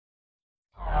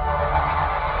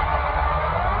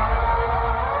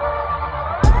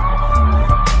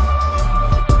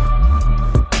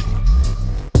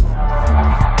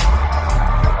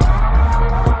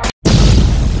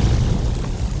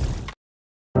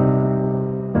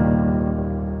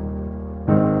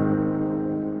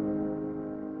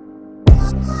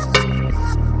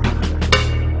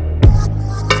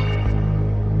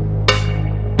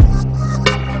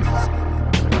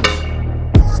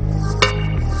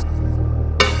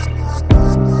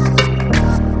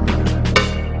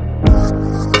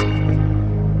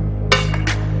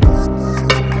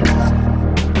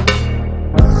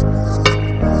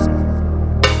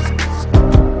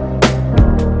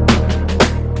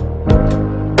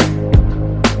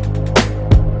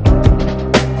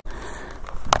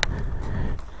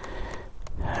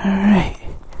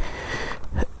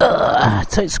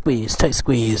tight squeeze, tight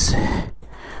squeeze.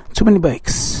 Too many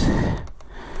bikes.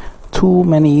 Too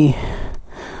many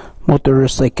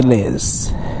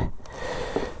motorcycles.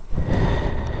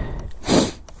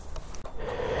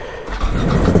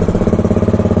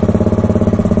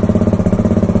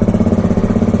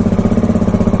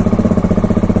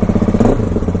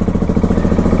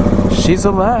 She's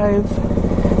alive.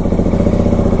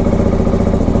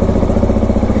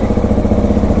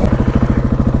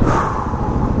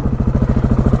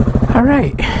 All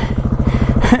right.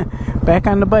 Back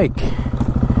on the bike.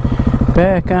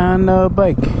 Back on the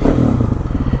bike.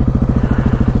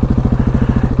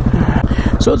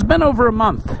 So it's been over a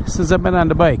month since I've been on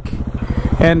the bike.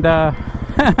 And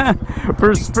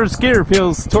first gear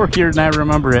feels torquier than I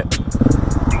remember it.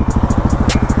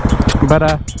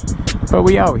 But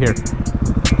we out here.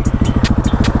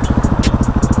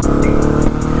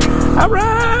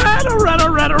 Alright, alright,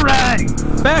 alright, alright.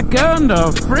 Back on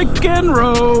the freaking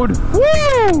road.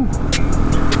 Woo!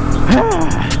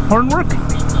 Horn work?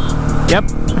 Yep.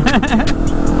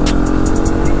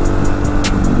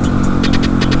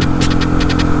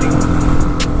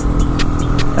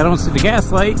 I don't see the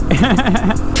gas light.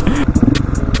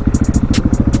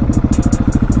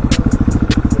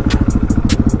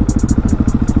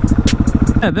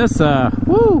 Yeah, this,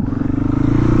 woo!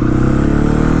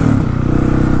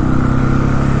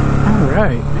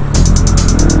 Alright.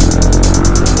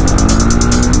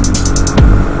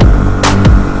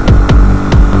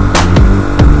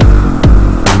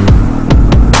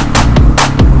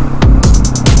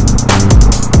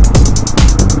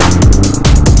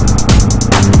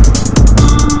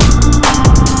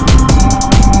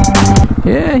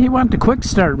 Yeah, he wanted to quick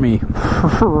start me.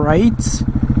 Right?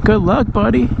 Good luck,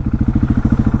 buddy.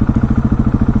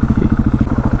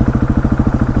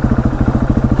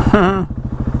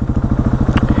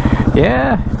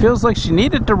 Yeah, feels like she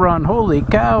needed to run. Holy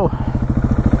cow.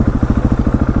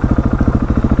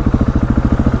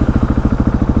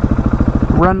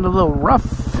 Running a little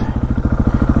rough.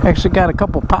 Actually got a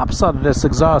couple pops out of this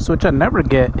exhaust, which I never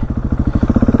get.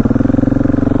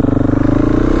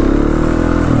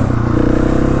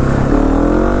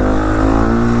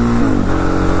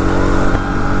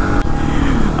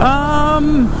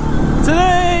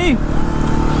 Today,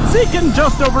 seeking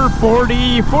just over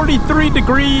 43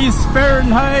 degrees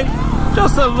Fahrenheit,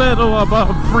 just a little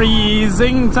above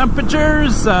freezing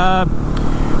temperatures,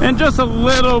 and just a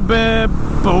little bit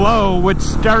below, which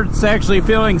starts actually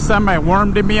feeling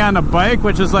semi-warm to me on a bike,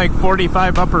 which is like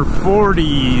 45 upper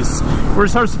 40s, where it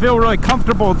starts to feel really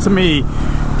comfortable to me.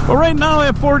 But right now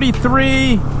at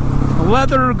 43,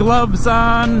 leather gloves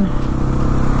on,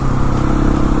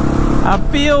 I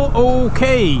feel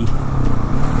okay.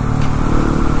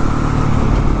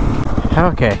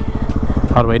 Okay,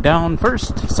 all the way down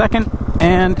first, second,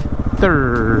 and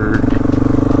third.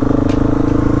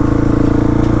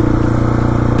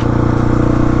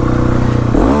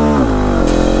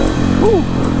 Woo.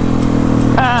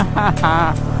 Ha ha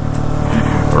ha.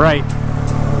 Right.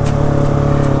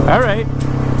 All right.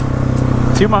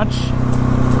 Too much.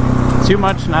 Too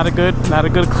much. Not a good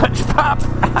clutch pop.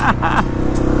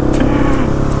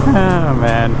 Oh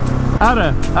man.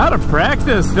 Out of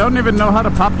practice. Don't even know how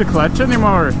to pop the clutch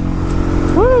anymore.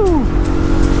 Woo!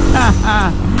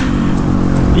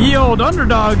 The old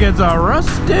Underdog is a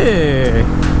rusty.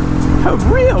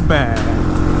 Real bad.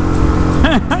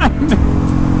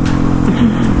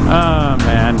 Oh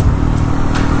man.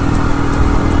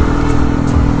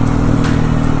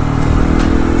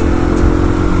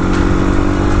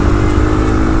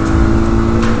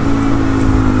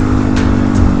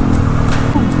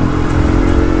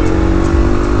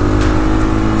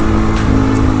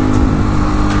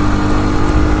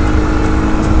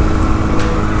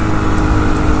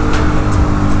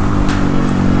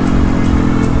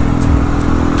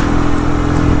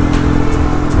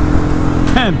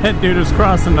 That dude is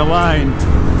crossing the line.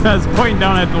 I was pointing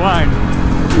down at the line.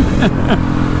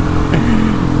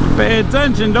 Pay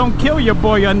attention, don't kill your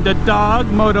boy Underdog,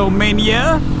 Moto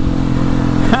Mania.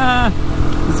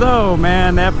 So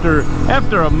man, after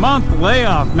a month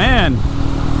layoff, man,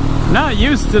 not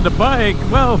used to the bike.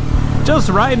 Well, just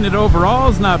riding it overall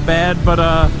is not bad, but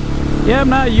yeah, I'm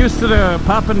not used to the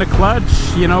popping the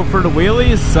clutch, you know, for the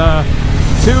wheelies.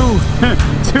 Two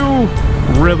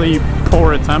really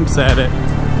poor attempts at it.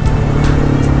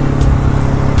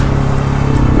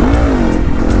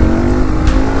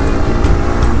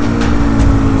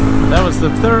 That was the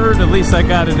third, at least I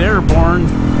got it airborne.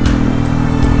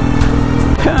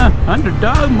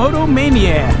 Underdog Moto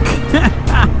Maniac.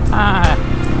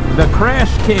 The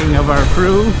crash king of our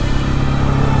crew.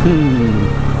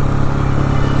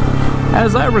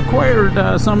 as I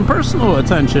required some personal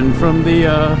attention from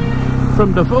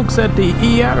the folks at the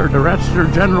ER, the Register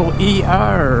General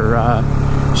ER.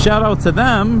 Shout out to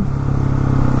them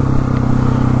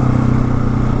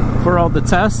for all the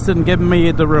tests and giving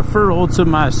me the referral to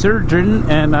my surgeon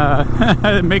and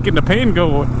making the pain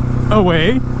go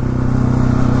away.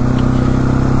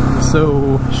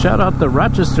 So shout out the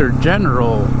Rochester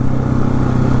General.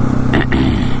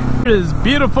 It is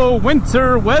beautiful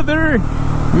winter weather.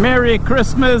 Merry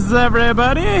Christmas,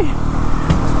 everybody.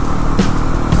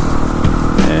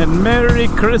 And Merry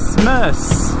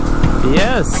Christmas.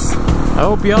 Yes, I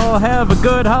hope you all have a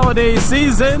good holiday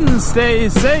season. Stay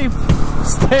safe,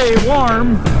 stay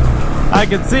warm. I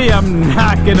can see I'm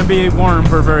not gonna be warm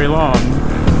for very long,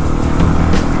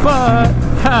 but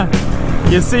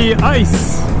you see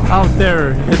ice out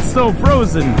there, it's still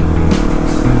frozen.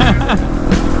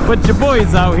 But your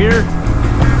boy's out here.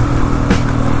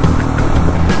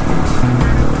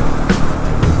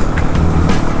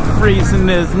 Freezing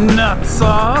his nuts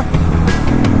off.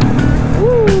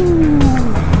 Woo!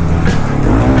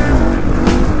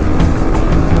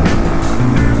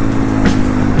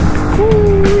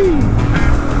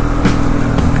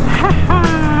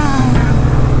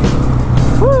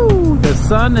 Woo! The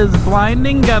sun is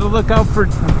blinding. Gotta look out for.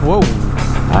 Whoa!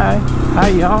 Hi,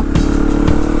 y'all.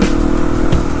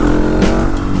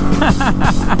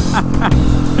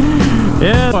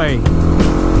 Yeah, boy.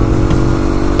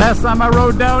 Last time I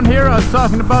rode down here, I was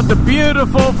talking about the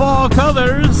beautiful fall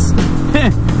colors.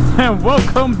 And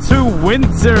welcome to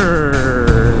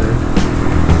winter,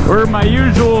 where my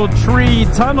usual tree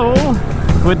tunnel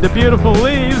with the beautiful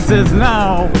leaves is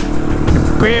now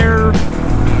bare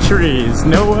trees.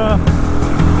 No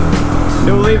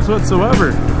leaves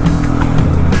whatsoever.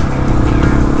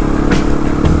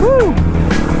 Woo!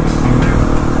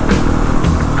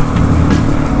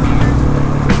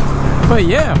 But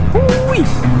yeah, woo-wee.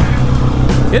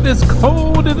 It is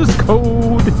cold, it is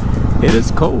cold, it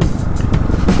is cold.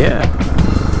 Yeah.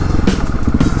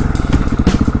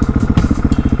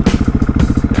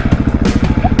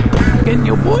 And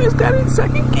your boys got in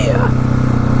second gear.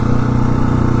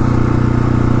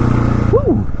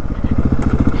 Woo!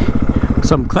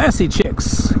 Some classy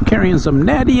chicks carrying some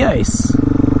natty ice.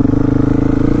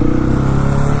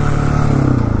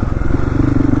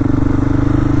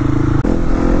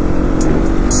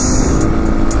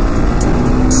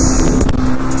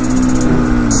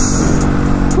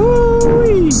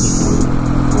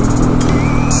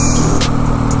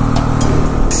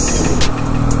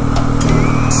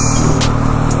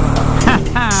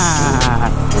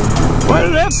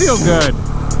 Feel good.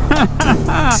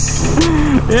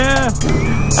 Yeah,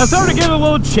 I started getting a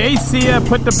little chasey. I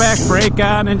put the back brake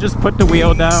on and just put the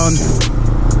wheel down.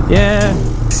 Yeah,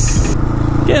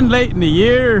 getting late in the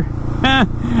year. I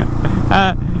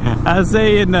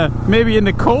say maybe in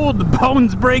the cold the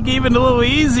bones break even a little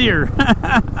easier.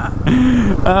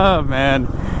 Oh man,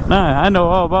 nah, I know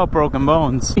all about broken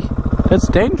bones. That's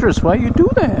dangerous. Why you do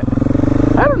that?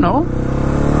 I don't know.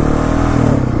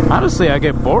 Honestly, I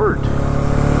get bored.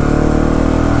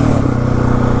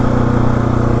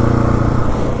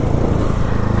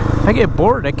 I get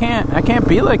bored. I can't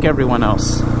be like everyone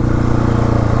else.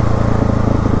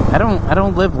 I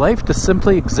don't live life to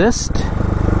simply exist.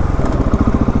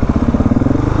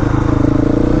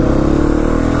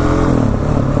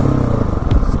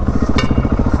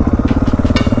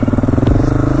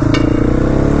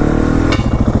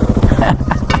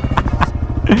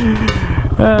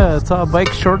 It's all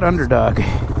bike short Underdog.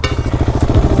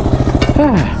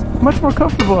 Much more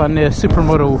comfortable on the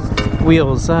Supermoto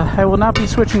wheels. I will not be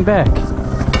switching back.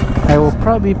 I will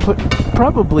probably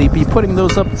be putting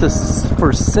those up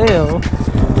for sale.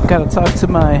 Gotta talk to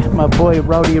my boy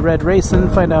Rowdy Red Racing,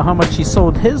 find out how much he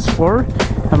sold his for.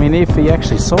 I mean, if he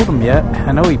actually sold them yet.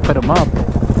 I know he put them up.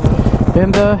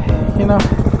 And you know,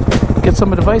 get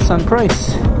some advice on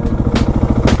price.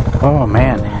 Oh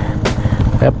man,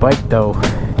 that bike though.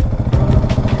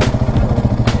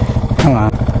 Come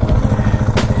on.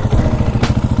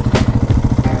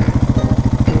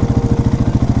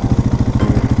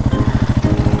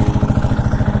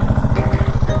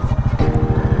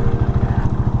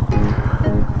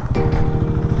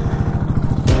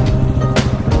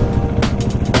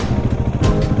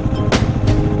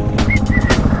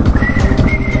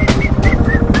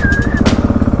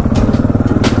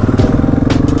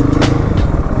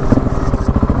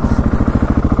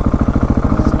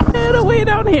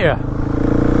 Down here.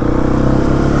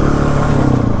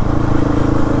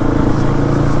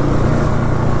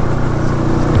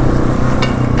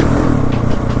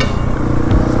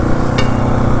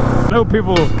 I know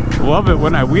people Love it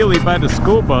when I wheelie by the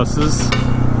school buses.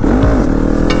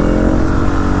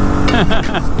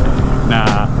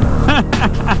 Nah.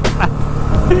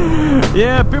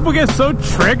 Yeah, people get so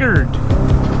triggered.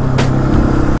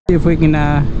 See if we can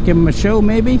give them a show,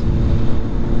 maybe.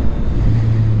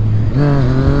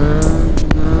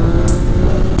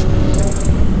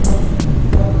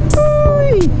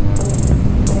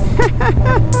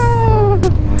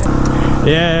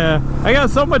 Yeah, I got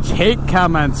so much hate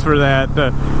comments for that.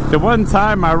 The one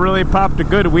time I really popped a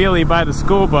good wheelie by the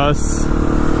school bus,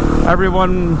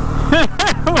 everyone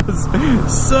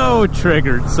was so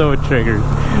triggered, so triggered.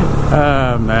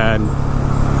 Oh man.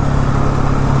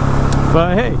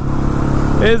 But hey,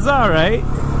 it's alright,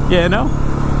 you know?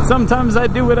 Sometimes I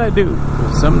do what I do.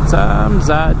 Sometimes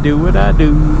I do what I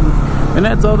do. And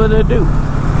that's all that I do.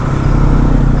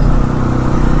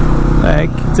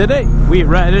 Like today, we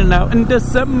riding out in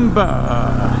December.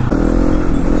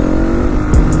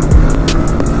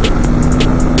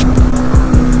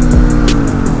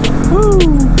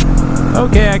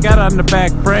 Okay, I got on the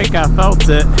back brake, I felt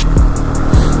it.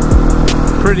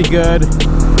 Pretty good.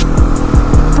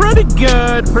 Pretty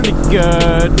good, pretty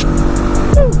good.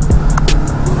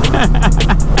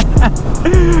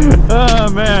 Oh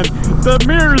man, the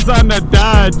mirrors on the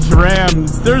Dodge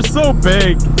Rams, they're so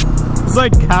big. It's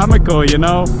like comical, you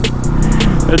know?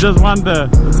 I just wanted to,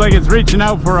 it's like it's reaching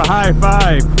out for a high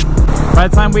five. By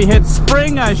the time we hit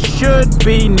spring, I should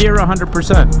be near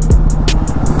 100%.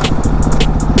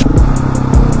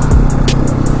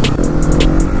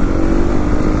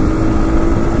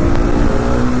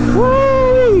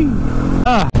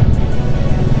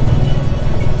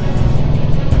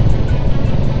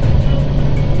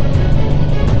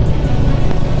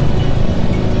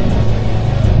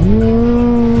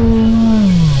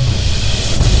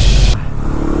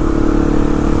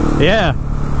 Yeah,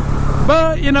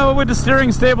 but you know, with the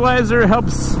steering stabilizer, it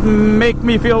helps make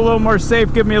me feel a little more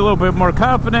safe, give me a little bit more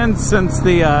confidence since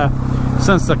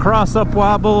the cross-up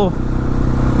wobble.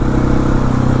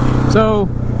 So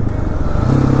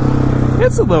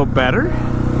it's a little better.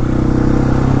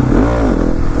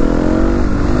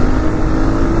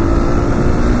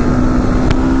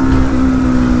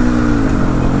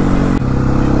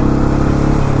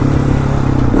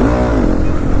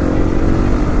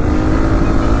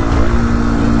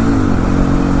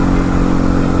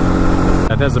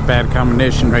 That's a bad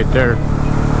combination right there.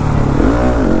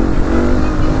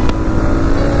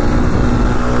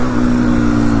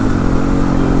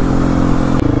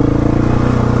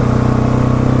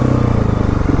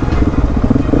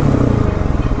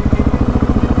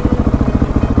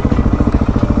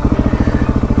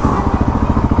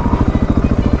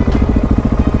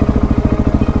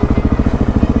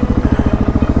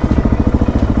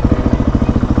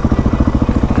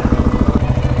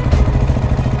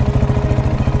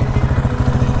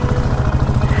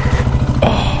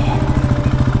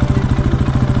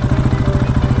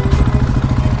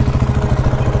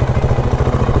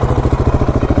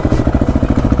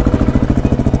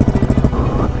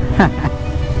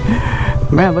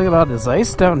 Man, look at all this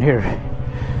ice down here.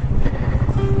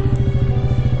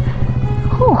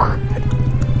 Whew.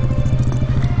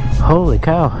 Holy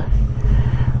cow.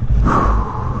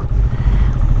 Whew.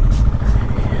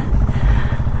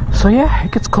 So yeah,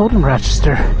 it gets cold in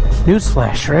Rochester.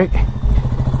 Newsflash, right?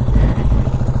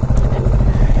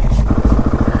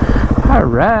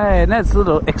 Alright, that's a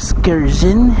little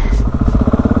excursion.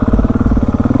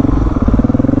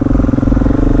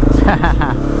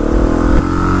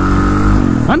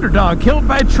 Underdog killed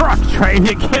by truck trying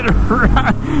to get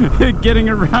around, getting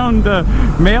around the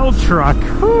mail truck.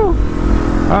 Whew.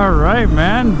 All right,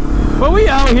 man. Well, we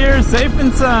out here safe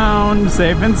and sound,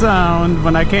 safe and sound.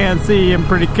 When I can't see, I'm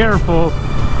pretty careful.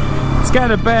 It's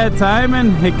kind of bad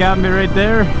timing. It got me right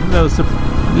there.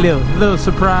 Little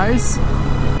surprise.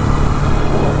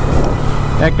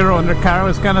 That girl in her car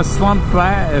was kind of slumped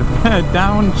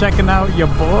down, checking out your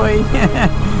boy.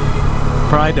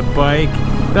 Probably the bike.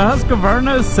 The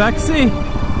Husqvarna is sexy.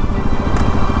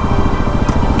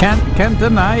 Can't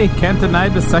deny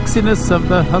the sexiness of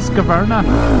the Husqvarna.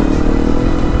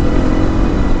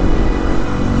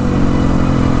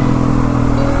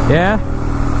 Yeah.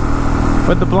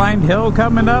 With the blind hill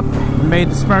coming up, made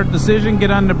a smart decision, get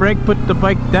on the brake, put the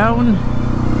bike down.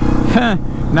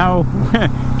 Now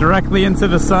directly into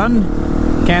the sun.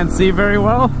 Can't see very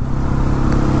well.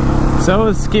 So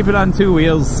let's keep it on two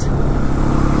wheels.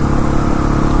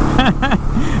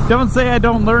 Don't say I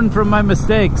don't learn from my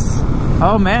mistakes.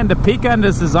 Oh man, the peak on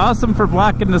this is awesome for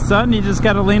blocking the sun. You just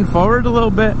gotta lean forward a little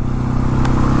bit.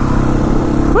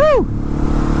 Woo!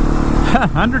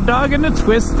 Underdog and the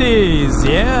twisties,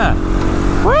 yeah.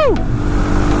 Woo!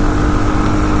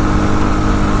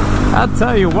 I'll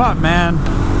tell you what, man.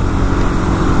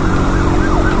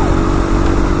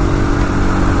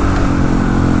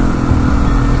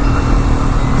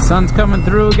 Sun's coming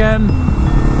through again,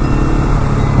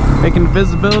 making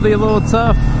visibility a little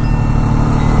tough.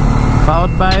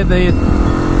 Followed by the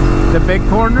big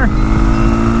corner.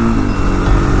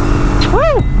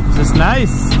 Woo! Just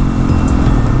nice.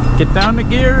 Get down to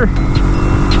gear.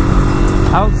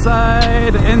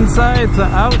 Outside, inside to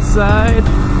outside.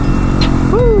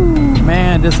 Woo!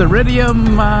 Man, this iridium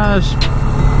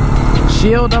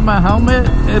shield on my helmet,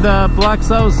 it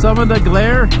blocks out some of the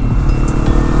glare.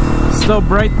 Still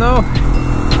bright though.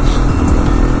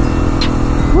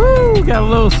 Woo! Got a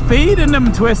little speed in them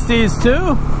twisties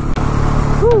too.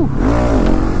 Woo!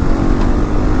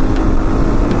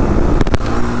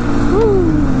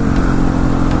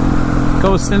 Woo!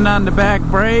 Coasting on the back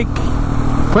brake.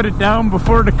 Put it down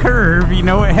before the curve. You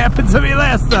know what happened to me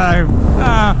last time.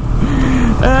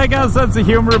 I got a sense of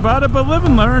humor about it, but live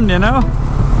and learn, you know.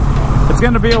 It's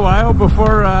gonna be a while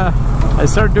before I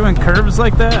start doing curves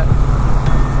like that.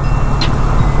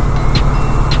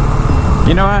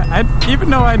 You know, I even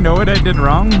though I know what I did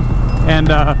wrong,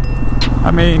 and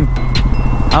I mean,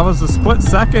 I was a split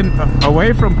second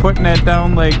away from putting that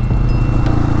down like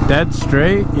dead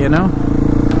straight, you know.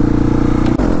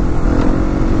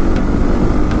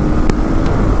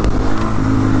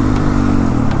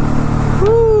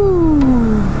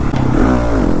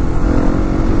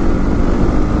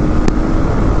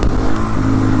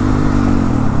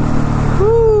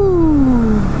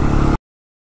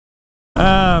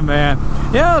 Oh man,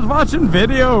 yeah, I was watching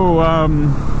video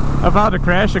of how the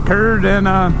crash occurred, and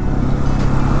I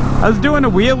was doing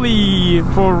a wheelie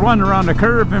for one around the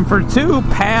curve, and for two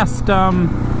past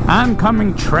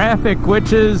oncoming traffic,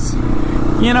 which is,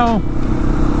 you know,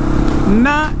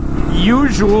 not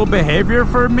usual behavior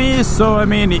for me. So I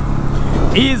mean,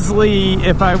 easily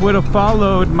if I would have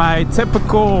followed my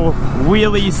typical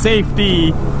wheelie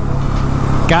safety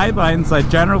guidelines I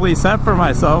generally set for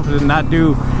myself and not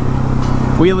do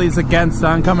wheelies against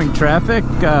oncoming traffic,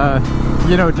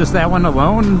 you know, just that one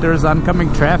alone, there's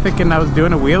oncoming traffic and I was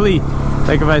doing a wheelie,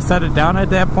 like if I set it down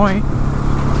at that point,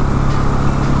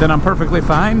 then I'm perfectly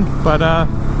fine. But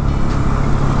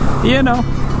you know,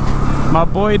 my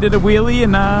boy did a wheelie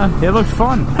and it looked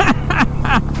fun.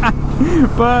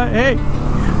 But hey,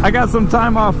 I got some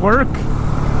time off work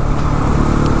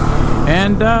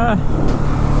and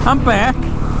I'm back.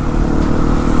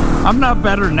 I'm not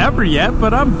better than ever yet,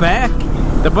 but I'm back.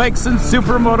 The bike's in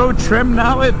Super Moto trim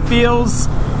now. It feels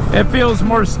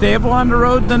more stable on the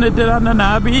road than it did on the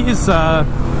knobbies.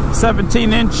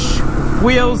 17-inch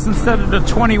wheels instead of the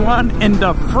 21 in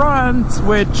the front,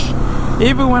 which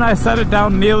even when I set it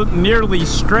down nearly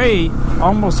straight,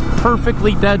 almost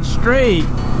perfectly dead straight,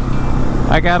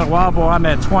 I got a wobble on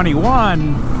that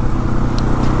 21.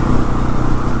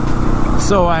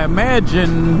 So I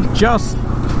imagine just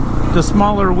the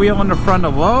smaller wheel in the front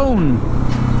alone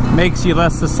makes you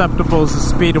less susceptible to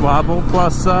speed wobble,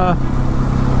 plus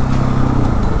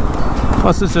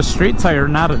it's a street tire,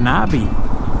 not a knobby.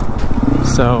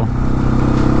 So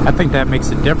I think that makes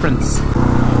a difference.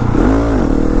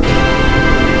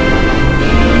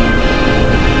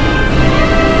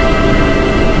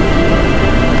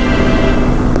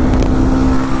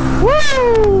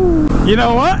 Woo! You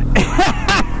know what?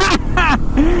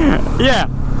 Yeah.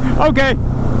 Okay.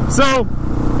 So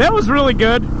that was really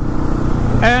good.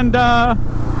 And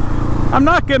I'm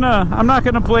not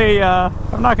gonna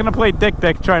play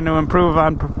dick trying to improve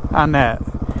on that.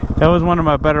 That was one of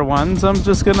my better ones. I'm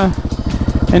just gonna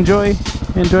enjoy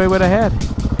what I had.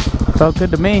 Felt good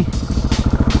to me.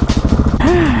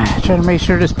 Try to make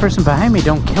sure this person behind me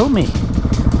don't kill me.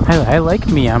 I like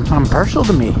me. I'm partial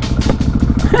to me.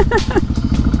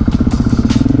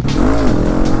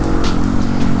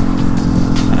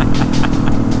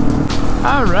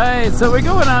 Alright, so we're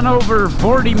going on over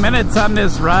 40 minutes on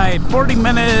this ride. 40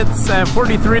 minutes at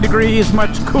 43 degrees,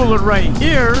 much cooler right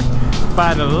here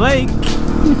by the lake.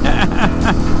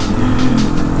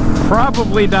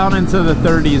 Probably down into the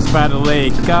 30s by the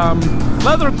lake.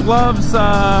 Leather gloves,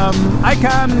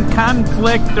 Icon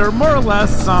Conflict, they're more or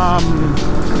less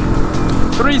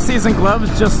 3-season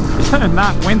gloves, just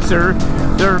not winter.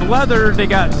 They're leather, they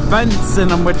got vents in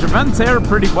them, which vents air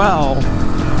pretty well.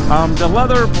 The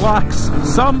leather blocks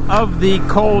some of the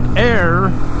cold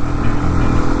air,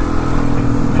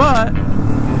 but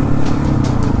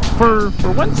for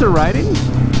winter riding,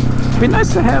 it'd be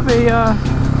nice to have a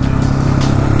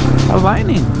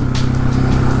lining.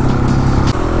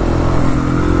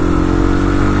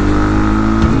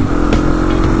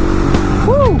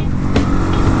 Woo!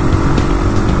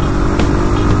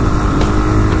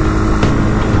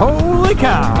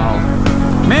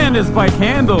 bike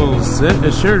handles.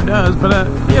 It sure does. But,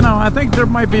 you know, I think there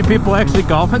might be people actually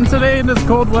golfing today in this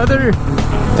cold weather.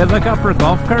 And look out for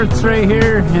golf carts right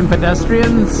here and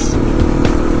pedestrians.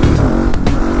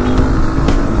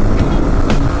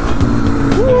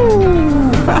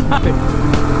 Woo!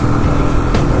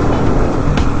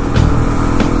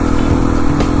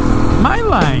 My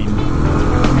line.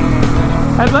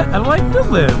 I like to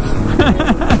live.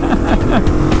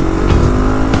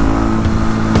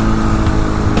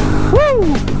 Woo!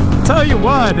 Tell you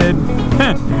what,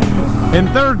 in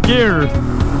third gear,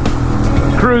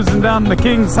 cruising down the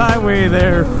King's Highway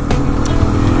there,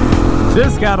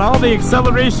 this got all the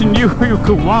acceleration you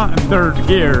could want in third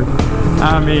gear.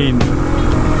 I mean,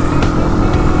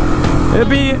 it'd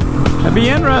be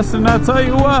interesting. I'll tell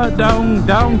you what,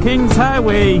 down King's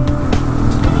Highway,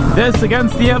 this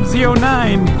against the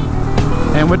fz09,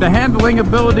 and with the handling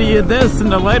ability of this and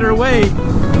the lighter weight,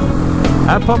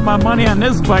 I put my money on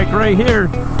this bike right here.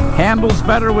 Handles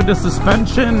better with the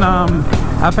suspension.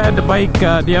 I've had the bike,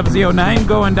 the fz09,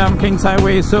 going down King's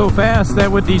Highway so fast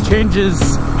that with the changes,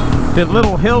 the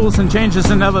little hills and changes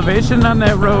in elevation on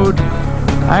that road,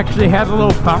 I actually had a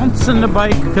little bounce in the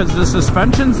bike because the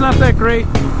suspension's not that great.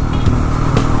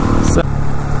 So,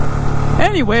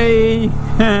 anyway,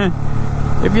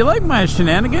 if you like my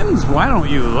shenanigans, why don't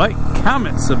you like,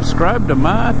 comment, subscribe to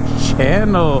my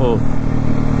channel.